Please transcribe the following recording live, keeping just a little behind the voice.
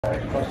Yeah.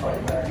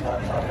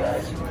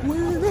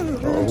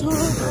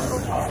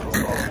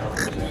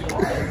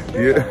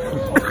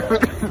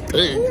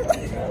 Hey.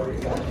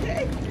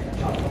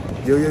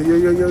 Yo,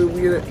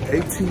 we at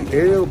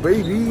ATL,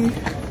 baby.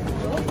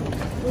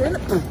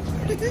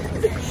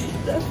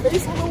 That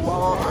face on the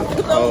wall.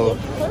 Oh.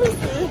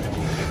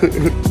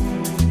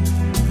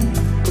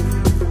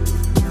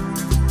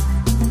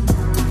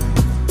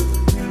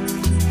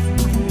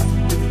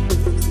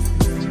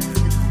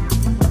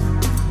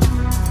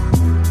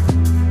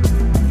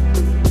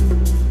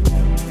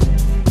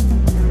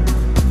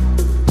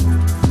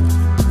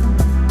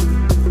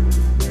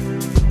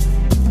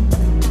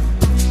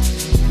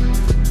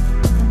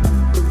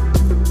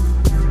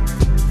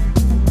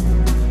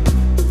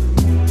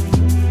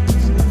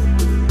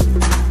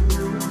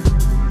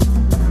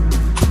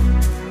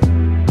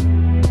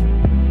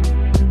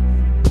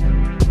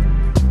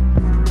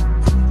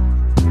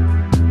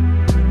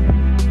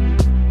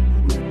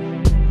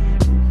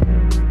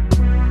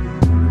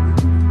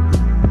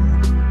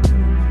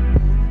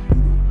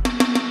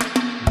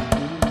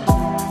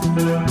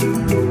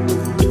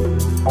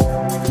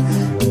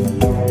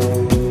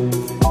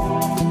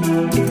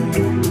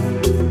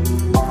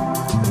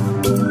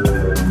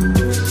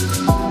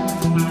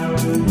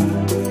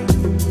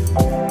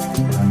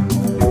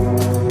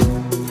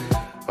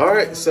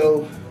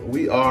 So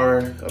we are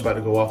about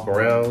to go walk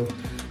around.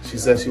 She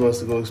said she wants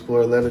to go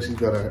explore Atlanta. She's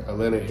got her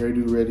Atlanta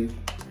hairdo ready.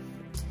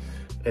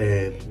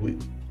 And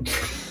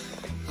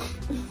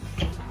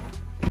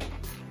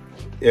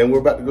we're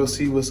about to go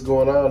see what's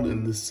going on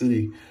in the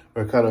city.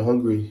 We're kind of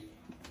hungry.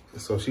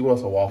 So she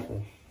wants a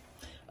waffle.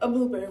 A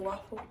blueberry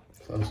waffle.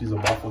 So she's a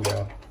waffle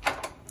gal.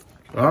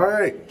 All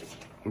right,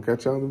 we'll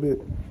catch y'all in a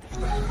bit.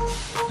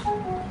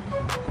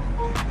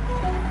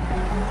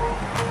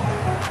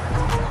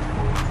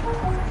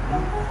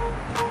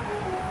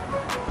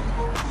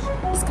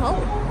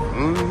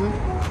 Mm-hmm.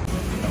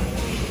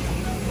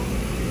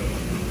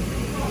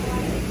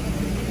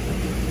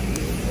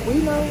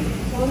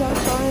 We're not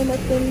trying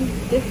nothing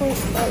different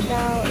right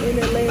now in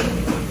Atlanta,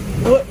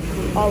 but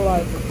I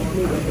like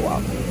blueberry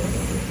waffles.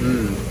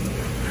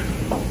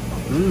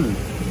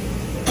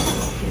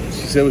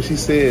 She said what she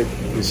said,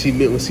 and she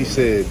meant what she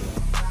said.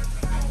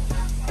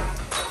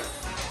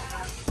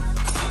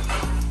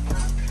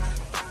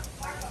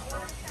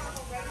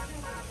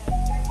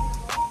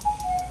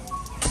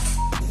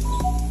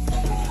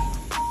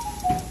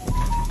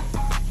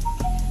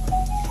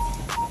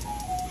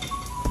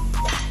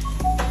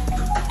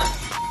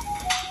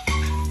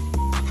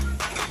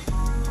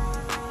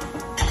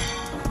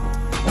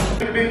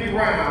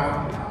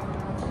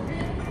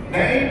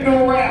 There ain't no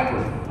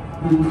rapper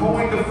who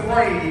coined the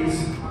phrase,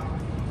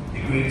 the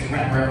greatest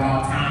rapper of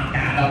all time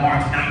died on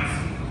March 9th,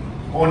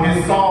 on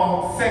his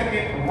song,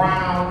 Second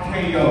Round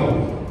KO.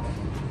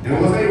 There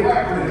was a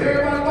rapper that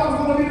everybody thought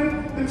was going to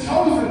be the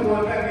chosen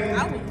one back in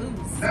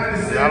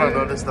 97. I don't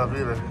know this stuff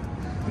either.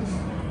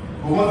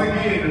 But once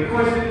again, the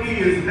question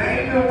is,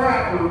 name the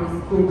rapper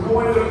who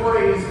coined the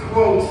phrase,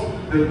 quote,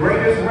 the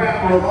greatest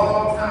rapper of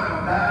all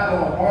time died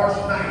on March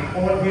 9th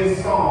on his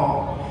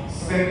song,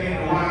 Second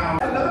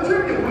Round. Another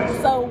trivia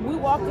question. So we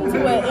walked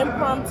into an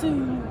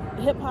impromptu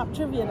hip hop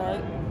trivia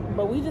night,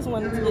 but we just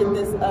wanted to get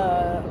this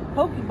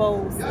Poke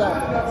Bowl stuff.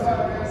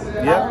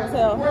 Yeah.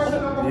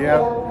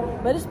 Yeah.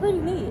 But it's pretty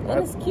neat and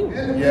it's cute.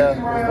 Yeah,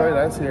 it's very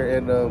nice here,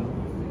 and it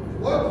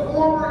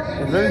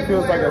really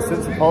feels like a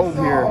sense of home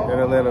here in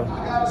Atlanta.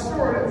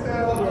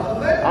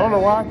 I don't know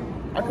why.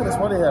 I could have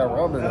sworn they had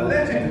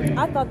ramen.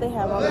 I thought they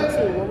had ramen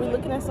too. Were we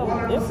looking at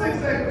something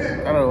different?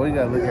 I don't know. We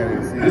gotta look at it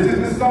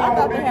and see. I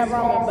thought they had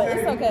ramen, but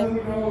it's okay.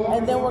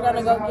 And then we're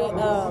gonna go get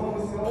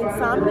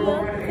insomnia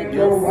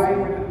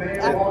cookies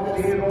after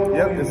this.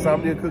 Yep,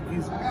 insomnia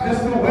cookies.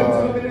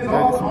 Gonna get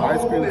some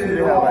ice cream too.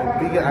 They have like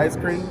vegan ice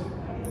cream,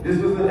 and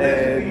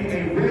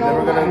then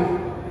we're gonna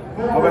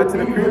go back to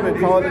the crib and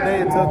call it a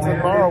day until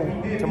tomorrow.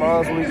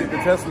 Tomorrow's when we get the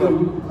Tesla.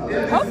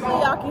 Hopefully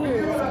y'all can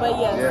hear us, but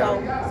yeah. So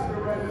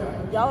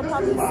y'all will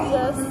probably see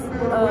us.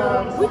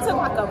 We took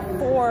like a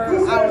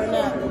 4-hour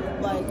nap.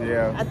 Like,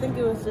 yeah. I think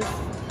it was just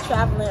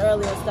traveling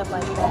early and stuff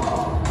like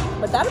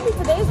that. But that'll be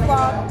today's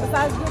vlog,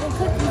 besides getting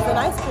cookies and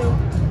ice cream.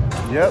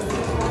 Yep.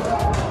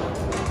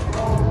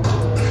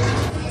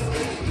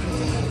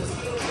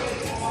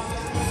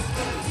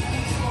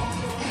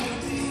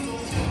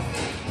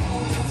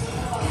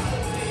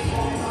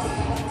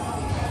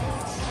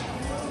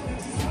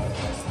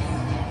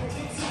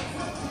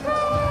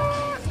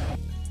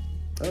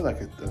 I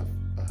like a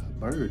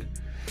bird.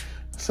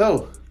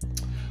 So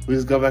we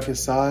just got back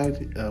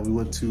inside. We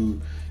went to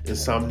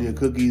Insomnia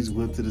Cookies. We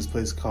went to this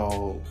place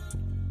called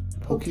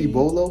Poke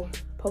Bowl,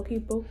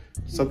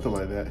 something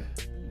like that.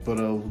 But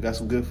we got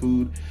some good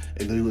food,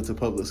 and then we went to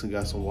Publix and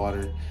got some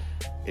water.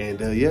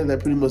 And yeah, that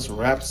pretty much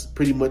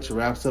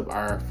wraps up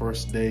our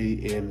first day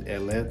in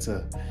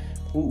Atlanta.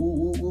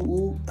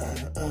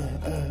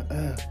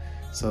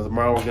 So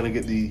tomorrow we're gonna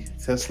get the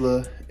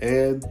Tesla,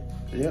 and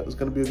yeah, it's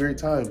gonna be a great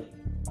time.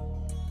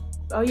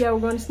 Oh yeah, we're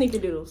going to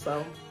Sneakerdoodle,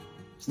 so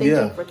stay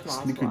tuned for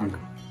tomorrow's vlog.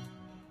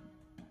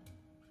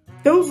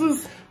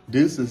 Deuces.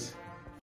 Deuces.